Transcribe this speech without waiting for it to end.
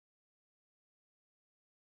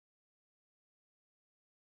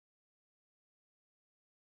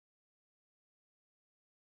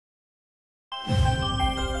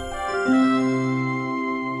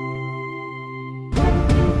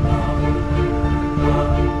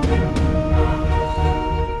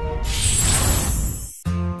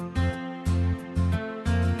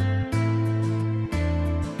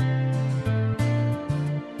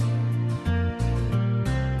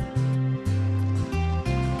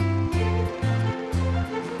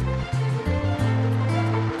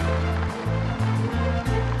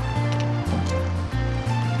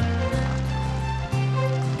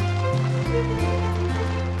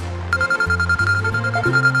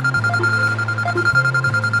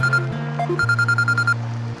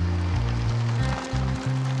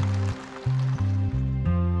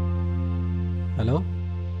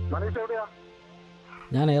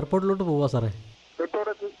ഞാൻ എയർപോർട്ടിലോട്ട് പോവാ സാറേ.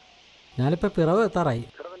 ഞാനിപ്പോൾ പിറവ് എത്താറായി.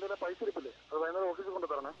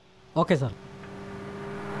 Okay sir.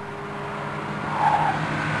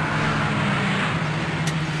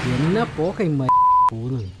 എന്നാ പോക്ക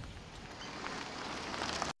പോകുന്നത്.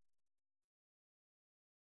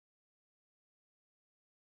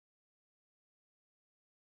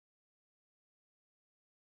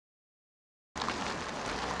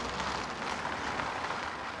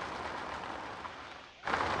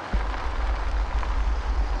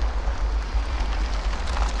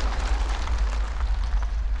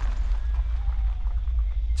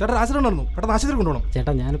 ചേട്ടാ ആശുപത്രി ഉണ്ടോ? പെട്ടെന്ന് ആശുപത്രി കൊണ്ടുപോകണം.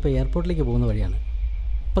 ചേട്ടാ ഞാനിപ്പോൾ എയർപോർട്ടിലേക്ക് പോകുന്ന വഴിയാണ്.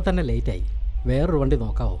 ഇപ്പം തന്നെ ലേറ്റായി. വേറൊരു വണ്ടി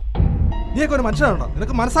നോക്കാവോ? നീയൊക്കെ ഒരു മനുഷ്യനാണോ?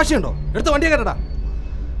 നിനക്ക് മനസാക്ഷിയുണ്ടോ? എടുത്ത വണ്ടിയെ കേട്ടടാ.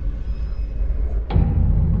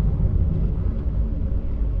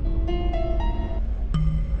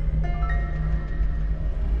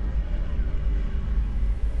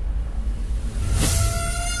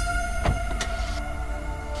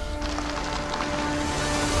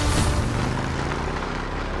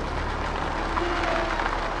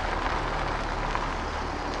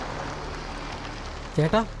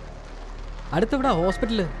 ചേട്ടാ അടുത്തിവിടെ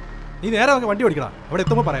ഹോസ്പിറ്റല്. നീ നേരെ നമുക്ക് വണ്ടി ഓടിക്കടാ. അവിടെ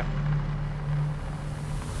എത്തുമ്പോൾ പറയാം.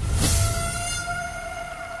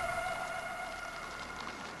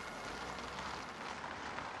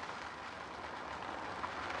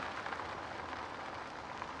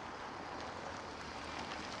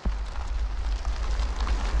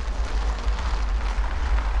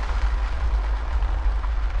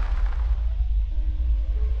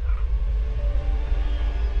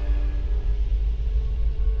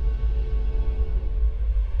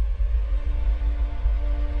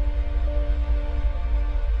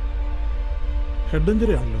 ഹെഡ്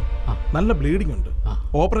ഇഞ്ചുറി ആണല്ലോ. നല്ല ബ്ലീഡിംഗ് ഉണ്ട്.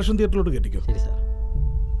 ഓപ്പറേഷൻ തിയേറ്ററിലോട്ട് കയറ്റിക്കോ. ശരി സാർ.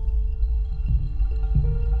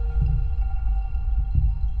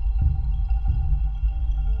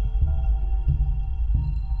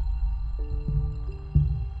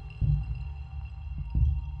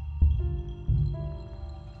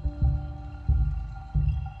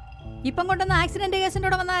 ഇപ്പം കൊണ്ടുവന്ന ആക്സിഡന്റ് കേസിന്റെ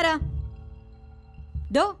കൂടെ വന്നാരാ?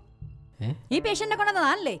 ഡോ ഈ പേഷ്യന്റിനെ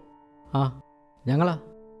കൊണ്ടുവന്നതാണല്ലേ? ആ ഞങ്ങളാ.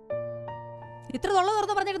 ഇത്ര തൊള്ള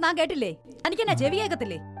തുറന്ന് പറഞ്ഞിട്ട് ഞാൻ കേട്ടില്ലേ? എനിക്കെന്നാ ചെവി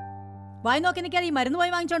കേൾക്കത്തില്ലേ? വായി നോക്കി നിൽക്കാതെ ഈ മരുന്ന്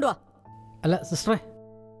പോയി വാങ്ങിച്ചോണ്ട് വാ. അല്ല സിസ്റ്ററെ,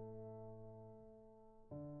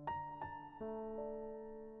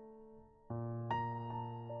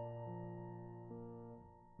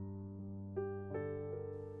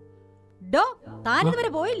 ഡോ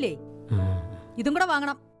താനിതുവരെ പോയില്ലേ? ഇതും കൂടെ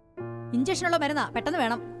വാങ്ങണം. ഇഞ്ചക്ഷനുള്ള മരുന്നാ, പെട്ടെന്ന്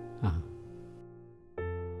വേണം.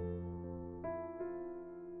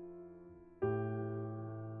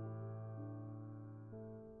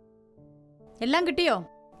 എല്ലാം കിട്ടിയോ?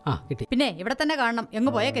 ആ കിട്ടി. പിന്നെ ഇവിടെ തന്നെ കാണണം,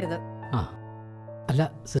 എങ്ങ് പോയേക്കരുത്. അല്ല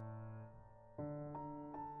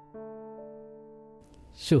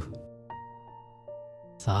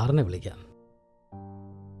സാറിനെ വിളിക്കാം.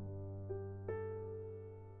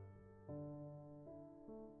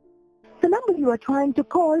 The number you are trying to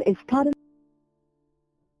call is currently.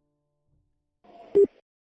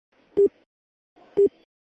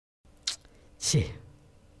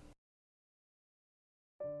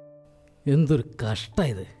 എന്തൊരു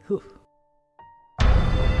കഷ്ടായത്.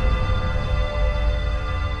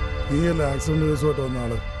 നീയല്ല ആക്സിഡന്റ് കേസുമായിട്ട് വന്ന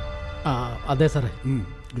ആള്? അതെ സാറേ.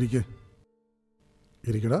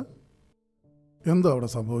 ഇരിക്കടാ. എന്താ അവിടെ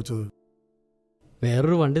സംഭവിച്ചത്?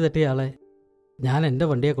 വേറൊരു വണ്ടി തട്ടിയ ആളെ ഞാൻ എൻ്റെ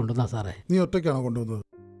വണ്ടിയെ കൊണ്ടുവന്നാ സാറേ. നീ ഒറ്റയ്ക്കാണോ കൊണ്ടുവന്നത്?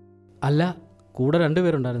 അല്ല, കൂടെ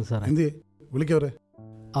രണ്ടുപേരുണ്ടായിരുന്നു സാറേ. എന്തിയെ വിളിക്കവരെ?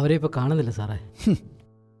 അവരെ ഇപ്പോൾ കാണുന്നില്ല സാറേ.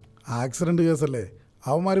 ആക്സിഡന്റ് കേസല്ലേ,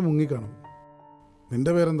 അവന്മാര് മുങ്ങിക്കാണും.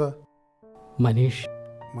 നിന്റെ പേരെന്താ? മനീഷ്.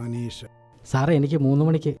 മനീഷ്. സാറേ എനിക്ക് 3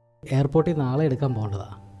 മണിക്ക് എയർപോർട്ടിൽ നിന്ന് ആളെ എടുക്കാൻ പോകേണ്ടതാ.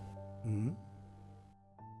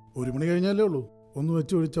 1 മണി കഴിഞ്ഞാലേ ഉള്ളൂ. ഒന്ന്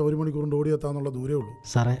വെച്ച് ഒഴിച്ചാൽ 1 മണിക്കൂർ കൊണ്ട് ഓടിയെത്താന്നുള്ള ദൂരേ ഉള്ളൂ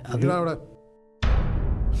സാറേ. അവിടെ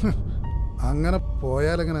അങ്ങനെ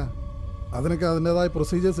പോയാലെങ്ങനെ? അതിനൊക്കെ അതിൻ്റെതായ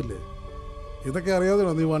പ്രൊസീജിയേഴ്സ് ഇല്ലേ? ഇതൊക്കെ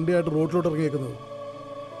അറിയാതെയാണോ നീ വണ്ടിയായിട്ട് റോഡിലോട്ട് ഇറങ്ങിയേക്കുന്നത്?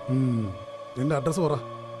 നിന്റെ അഡ്രസ്സ് പറ.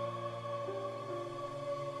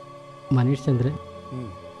 മനീഷ് ചന്ദ്രൻ,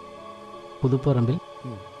 പുതുപ്പറമ്പിൽ,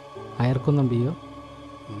 അയർക്കുന്നം BO,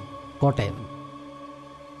 കോട്ടയം.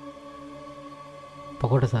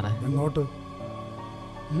 പൊക്കോട്ടെ സാറേ. എങ്ങോട്ട്?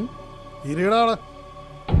 ഇരിടാടെ.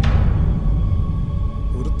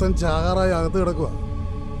 ഒരുത്തൻ ചാകാറായി അകത്ത് കിടക്കുക.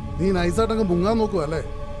 നീ നൈസായിട്ടങ്ങ് മുങ്ങാൻ നോക്കുക അല്ലേ?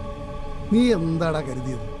 നീ എന്താടാ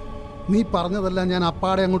കരുതിയത്? നീ പറഞ്ഞതല്ല ഞാൻ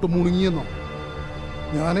അപ്പാടെ അങ്ങോട്ട് മുണുങ്ങിയെന്നോ?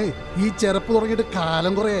 ഞാനേ ഈ ചെരപ്പ് തുടങ്ങിയിട്ട്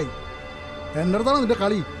കാലം കുറയായി. എൻ്റെ അടുത്താണ് നിന്റെ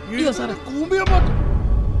കളി.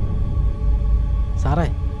 സാറേ,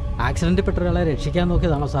 ആക്സിഡന്റിൽ പെട്ട ഒരാളെ രക്ഷിക്കാൻ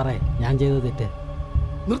നോക്കിയതാണോ സാറേ ഞാൻ ചെയ്ത തെറ്റ്?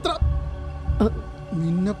 നിർത്ത.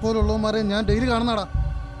 നിന്നെ പോലുള്ളവന്മാരെ ഞാൻ ഡെയിലി കാണുന്നാടാ,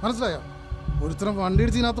 മനസ്സിലായോ? ഒരുത്തരം വണ്ടി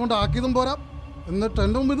ഇടിച്ചിനകത്തോണ്ട് ആക്കിയതും പോരാ, എന്നിട്ട്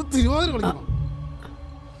എൻ്റെ മുമ്പിൽ ഇത് തിരുവാതിര കളിക്കണം.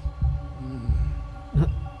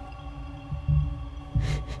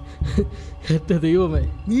 എന്റെ ദൈവമേ,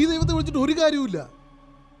 നീ ദൈവത്തെ വിളിച്ചിട്ട് ഒരു കാര്യമില്ല.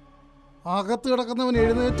 അകത്ത് കിടക്കുന്നവൻ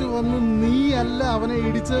എഴുന്നേറ്റ് വന്ന് നീ അല്ല അവനെ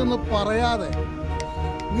ഇടിച്ചതെന്ന് പറയാതെ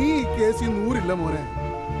നീ കേസിൽ നൂറില്ല മോനെ.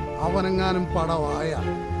 അവനെങ്ങാനും പടവായ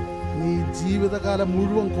നീ ജീവിതകാലം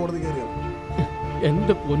മുഴുവൻ കോടതി കയറിയത്.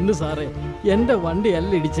 എന്റെ പൊന്നു സാറേ, എന്റെ വണ്ടി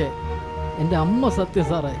അല്ല ഇടിച്ചേ, എന്റെ അമ്മ സത്യം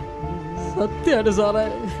സാറേ, സത്യമാണ് സാറേ.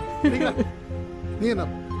 നീ എന്നാ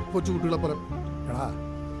കൊച്ചുകുട്ടികളെ പോലെ? എടാ,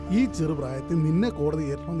 ഈ ചെറുപ്രായത്തിൽ നിന്നെ കോടതി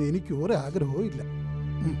കയറ്റണമെന്ന് എനിക്ക് ഒരാഗ്രഹവും ഇല്ല.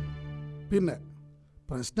 പിന്നെ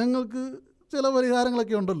പ്രശ്നങ്ങൾക്ക് ചില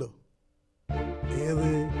പരിഹാരങ്ങളൊക്കെ ഉണ്ടല്ലോ. ഏത്?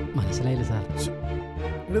 മനസ്സിലായില്ല സാർ.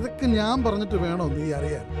 ഇതൊക്കെ ഞാൻ പറഞ്ഞിട്ട് വേണോ നീ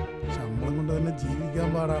അറിയാൻ? ശമ്പളം കൊണ്ട് തന്നെ ജീവിക്കാൻ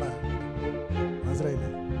പാടാടാ. മനസ്സിലായില്ലേ?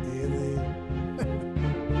 ഏത്?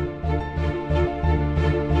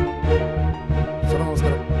 സാറേ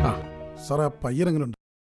നമസ്കാരം. സാറേ, ആ പയ്യനെങ്ങനെയുണ്ട്?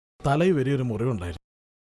 തലയിൽ വലിയൊരു മുറിവുണ്ടായിരുന്നു.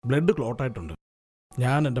 ബ്ലഡ് ക്ലോട്ടായിട്ടുണ്ട്.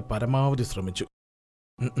 ഞാൻ എൻ്റെ പരമാവധി ശ്രമിച്ചു.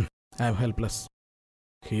 I am helpless.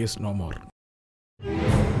 He is no more.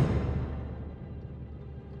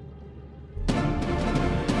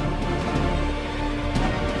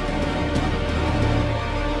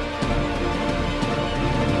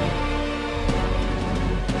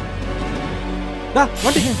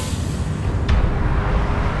 വണ്ടി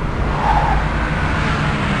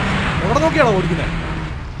എവിടെ നോക്കിയാണോ ഓടിക്കുന്നത്?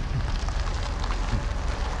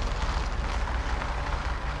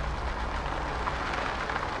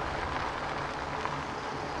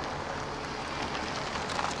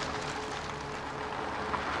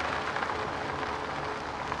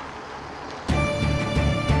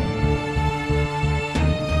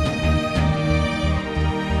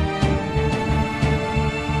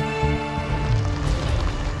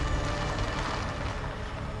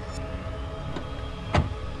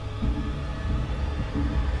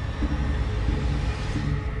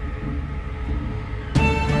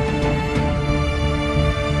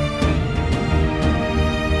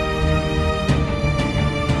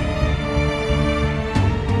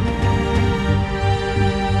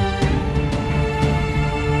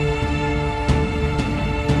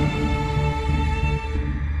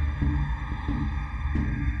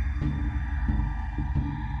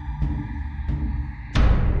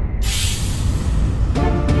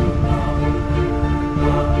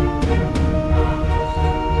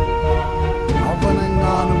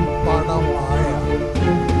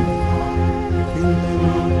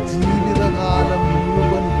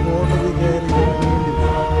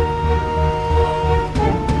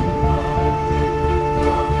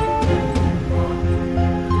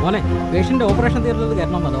 പേഷ്യൻ്റെ ഓപ്പറേഷൻ തിയേറ്ററിൽ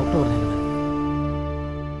കയറണമെന്നാണ് ഡോക്ടർ പറഞ്ഞത്.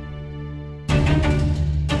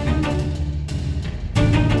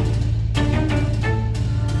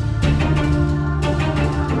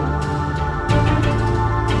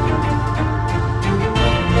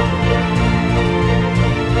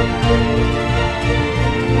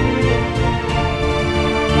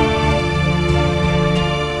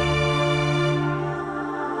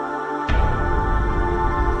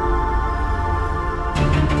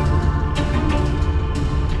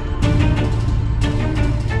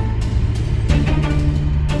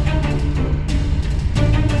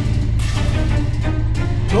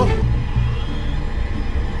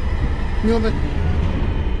 നീ വന്നേ,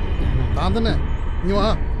 താൻ തന്നെ നീ വാ.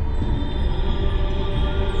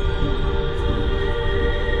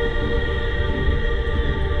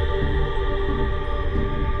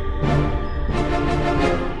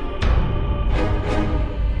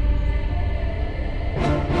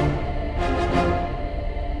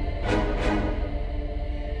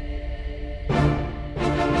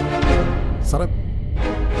 സാറേ,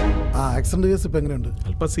 ആ ആക്സിഡന്റ് കേസ് ഇപ്പം എങ്ങനെയുണ്ട്?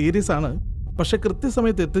 അല്പം സീരിയസ് ആണ്, പക്ഷെ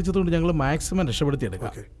കൃത്യസമയത്ത് എത്തിച്ചതുകൊണ്ട് ഞങ്ങൾ മാക്സിമം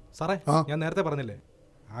രക്ഷപ്പെടുത്തിയെടുക്കാം. സാറേ, ഞാൻ നേരത്തെ പറഞ്ഞില്ലേ,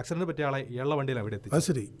 ആക്സിഡന്റ് പറ്റിയ ആളെ ഇയാളുടെ വണ്ടിയിൽ അവിടെ എത്തി. അത്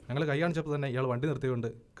ശരി. ഞങ്ങൾ കൈ കാണിച്ചപ്പോൾ തന്നെ ഇയാൾ വണ്ടി നിർത്തിക്കൊണ്ട്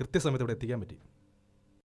കൃത്യസമയത്ത് ഇവിടെ എത്തിക്കാൻ പറ്റി.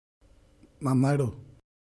 നന്നായിടോ.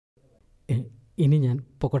 ഇനി ഞാൻ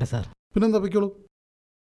പൊക്കോട്ടെ സാർ. പിന്നെന്താ, പൊയ്ക്കോളൂ.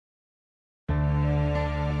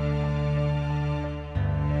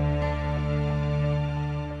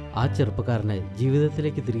 ആ ചെറുപ്പക്കാരനെ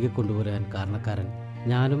ജീവിതത്തിലേക്ക് തിരികെ കൊണ്ടുവരാൻ കാരണക്കാരൻ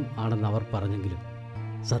ഞാനും ആണെന്ന് അവർ പറഞ്ഞെങ്കിലും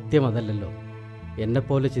സത്യം അതല്ലല്ലോ.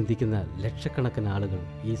 എന്നെപ്പോലെ ചിന്തിക്കുന്ന ലക്ഷക്കണക്കിന് ആളുകൾ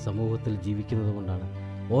ഈ സമൂഹത്തിൽ ജീവിക്കുന്നത് കൊണ്ടാണ്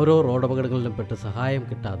ഓരോ റോഡപകടങ്ങളിലും പെട്ട് സഹായം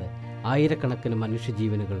കിട്ടാതെ ആയിരക്കണക്കിന്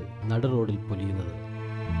മനുഷ്യജീവനുകൾ നടു റോഡിൽ പൊലിയുന്നത്.